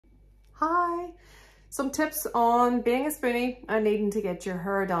Hi! Some tips on being a spoonie and needing to get your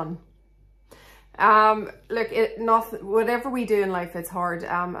hair done. Look, whatever we do in life, it's hard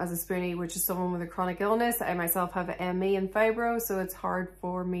as a spoonie, which is someone with a chronic illness. I myself have ME and fibro, so it's hard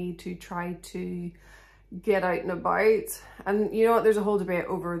for me to try to get out and about. And you know what, there's a whole debate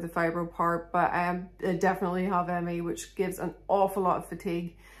over the fibro part, but I definitely have ME, which gives an awful lot of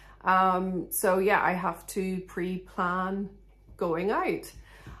fatigue. So yeah, I have to pre-plan going out.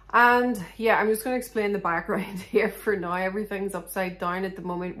 And yeah, I'm just going to explain the background here for now. Everything's upside down at the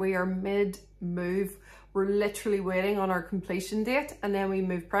moment. We are mid-move. We're literally waiting on our completion date, and then we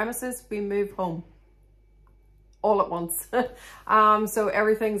move premises, we move home. All at once. So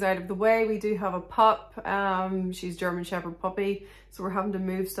everything's out of the way. We do have a pup. She's German Shepherd puppy. So we're having to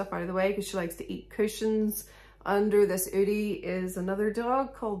move stuff out of the way because she likes to eat cushions. Under this Udi is another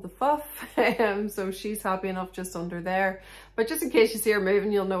dog called the Fuff. So she's happy enough just under there. But just in case you see her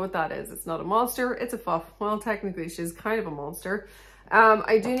moving, you'll know what that is. It's not a monster, it's a Fuff. Well, technically she's kind of a monster.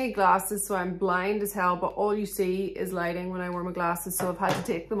 I do need glasses, so I'm blind as hell, but all you see is lighting when I wear my glasses, so I've had to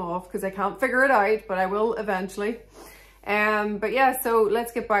take them off because I can't figure it out, but I will eventually. But yeah, so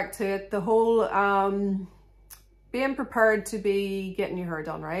let's get back to it. The whole being prepared to be getting your hair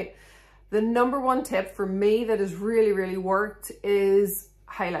done, right? The number one tip for me that has really worked is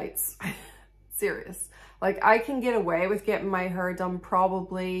highlights. Serious. Like, I can get away with getting my hair done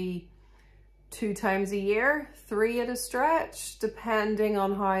probably 2 times a year, 3 at a stretch, depending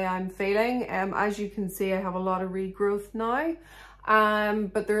on how I'm feeling. As you can see, I have a lot of regrowth now.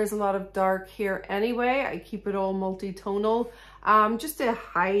 But there is a lot of dark here anyway. I keep it all multi-tonal, just to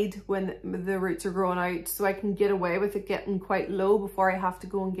hide when the roots are growing out, so I can get away with it getting quite low before I have to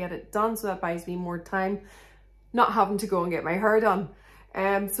go and get it done. So that buys me more time not having to go and get my hair done.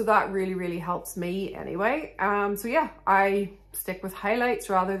 So that really helps me anyway. So yeah, I stick with highlights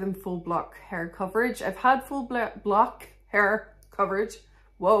rather than full block hair coverage. I've had full block hair coverage.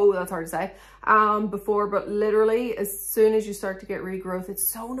 Whoa, that's hard to say, before, but literally as soon as you start to get regrowth, it's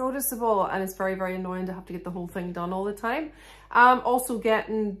so noticeable, and it's very annoying to have to get the whole thing done all the time. Also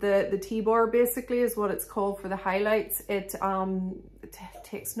getting the T-bar basically is what it's called for the highlights. It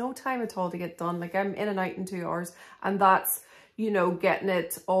takes no time at all to get done. Like, I'm in and out in 2 hours, and that's, you know, getting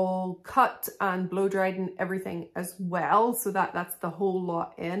it all cut and blow dried and everything as well. So that's the whole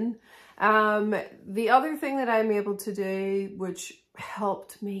lot in. The other thing that I'm able to do, which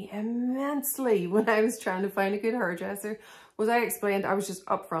helped me immensely when I was trying to find a good hairdresser, was I explained, I was just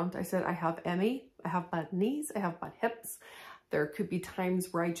upfront. I said, I have ME, I have bad knees, I have bad hips. There could be times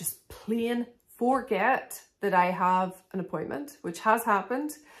where I just plain forget that I have an appointment, which has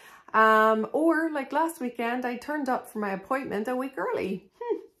happened. Or like last weekend, I turned up for my appointment a week early.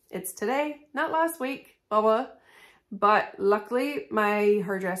 It's today, not last week, Bubba. But luckily, my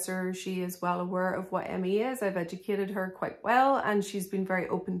hairdresser, she is well aware of what ME is. I've educated her quite well, and she's been very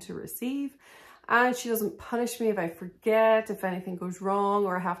open to receive. And she doesn't punish me if I forget, if anything goes wrong,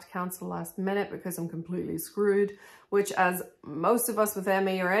 or I have to cancel last minute because I'm completely screwed. Which, as most of us with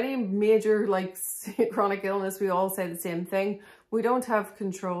ME or any major like chronic illness, we all say the same thing. We don't have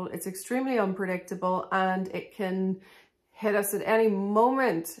control. It's extremely unpredictable, and it can hit us at any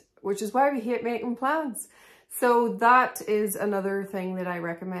moment, which is why we hate making plans. So that is another thing that I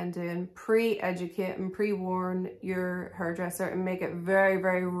recommend doing. Pre-educate and pre-warn your hairdresser and make it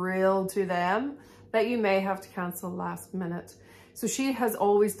very real to them that you may have to cancel last minute. So she has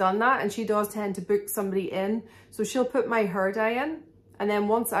always done that, and she does tend to book somebody in. So she'll put my hair dye in, and then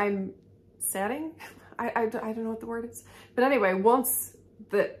once I'm setting, I don't know what the word is. But anyway, once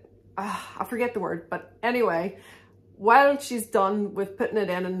I forget the word, but anyway, while she's done with putting it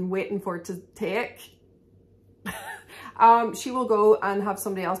in and waiting for it to take, she will go and have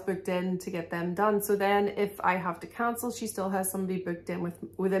somebody else booked in to get them done. So then if I have to cancel, she still has somebody booked in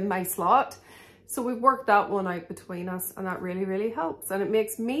within my slot. So we've worked that one out between us, and that really helps. And it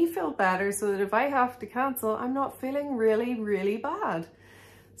makes me feel better, so that if I have to cancel, I'm not feeling really bad.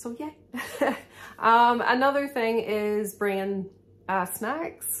 So yeah. Another thing is bringing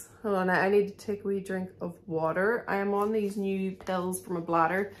snacks. Hold on, I need to take a wee drink of water. I am on these new pills for my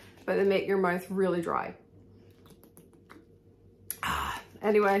bladder, but they make your mouth really dry.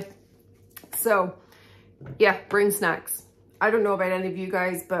 Anyway, so yeah, bring snacks. I don't know about any of you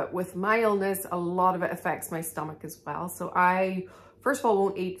guys, but with my illness, a lot of it affects my stomach as well. So I, first of all,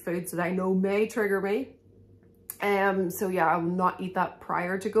 won't eat foods that I know may trigger me. So yeah, I will not eat that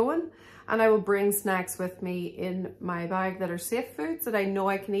prior to going. And I will bring snacks with me in my bag that are safe foods that I know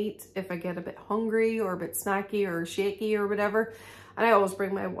I can eat if I get a bit hungry or a bit snacky or shaky or whatever. And I always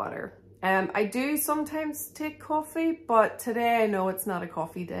bring my water. I do sometimes take coffee, but today I know it's not a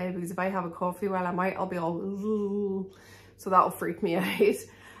coffee day, because if I have a coffee while I'm out, I'll be all, ooh, so that'll freak me out.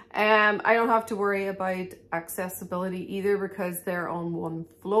 I don't have to worry about accessibility either, because they're on one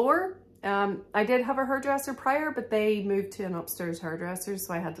floor. I did have a hairdresser prior, but they moved to an upstairs hairdresser,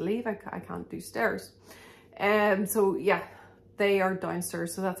 so I had to leave. I can't do stairs. So yeah, they are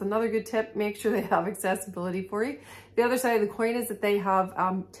downstairs. So that's another good tip. Make sure they have accessibility for you. The other side of the coin is that they have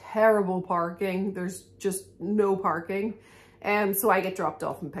terrible parking. There's just no parking. So I get dropped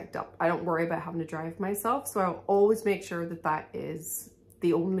off and picked up. I don't worry about having to drive myself. So I'll always make sure that that is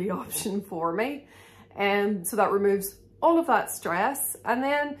the only option for me. So that removes all of that stress. And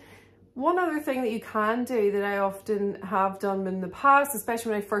then one other thing that you can do that I often have done in the past,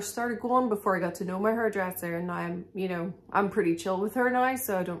 especially when I first started going, before I got to know my hairdresser, and now I'm, you know, I'm pretty chill with her now,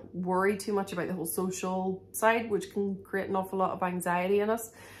 so I don't worry too much about the whole social side, which can create an awful lot of anxiety in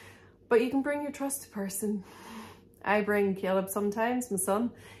us. But you can bring your trusted person. I bring Caleb sometimes, my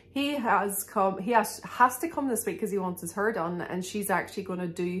son. He has to come this week because he wants his hair done, and she's actually going to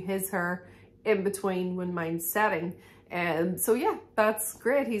do his hair in between when mine's setting. So yeah, that's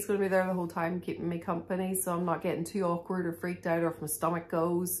great. He's going to be there the whole time keeping me company, so I'm not getting too awkward or freaked out, or if my stomach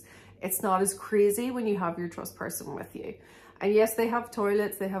goes. It's not as crazy when you have your trust person with you. And yes, they have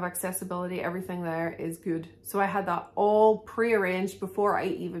toilets, they have accessibility, everything there is good. So I had that all pre-arranged before I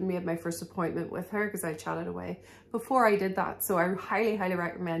even made my first appointment with her, because I chatted away before I did that. So I highly, highly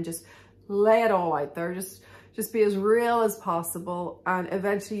recommend just lay it all out there. Just be as real as possible, and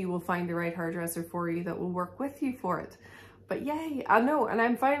eventually you will find the right hairdresser for you that will work with you for it. But yay, I know, and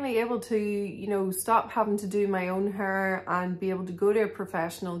I'm finally able to, you know, stop having to do my own hair and be able to go to a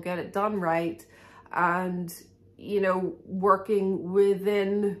professional, get it done right, and, you know, working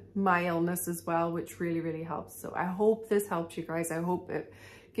within my illness as well, which really, really helps. So I hope this helps you guys. I hope it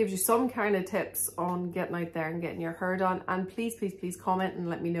gives you some kind of tips on getting out there and getting your hair done. And please, please, please comment and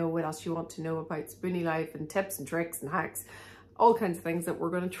let me know what else you want to know about Spoonie life, and tips and tricks and hacks, all kinds of things that we're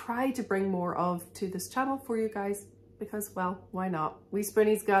going to try to bring more of to this channel for you guys, because, well, why not? We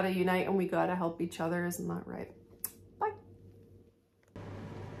Spoonies gotta unite, and we gotta help each other, isn't that right? Bye.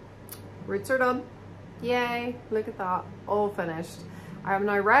 Roots are done. Yay, look at that, all finished. I am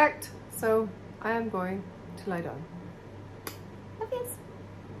now wrecked, so I am going to lie down. Love yous.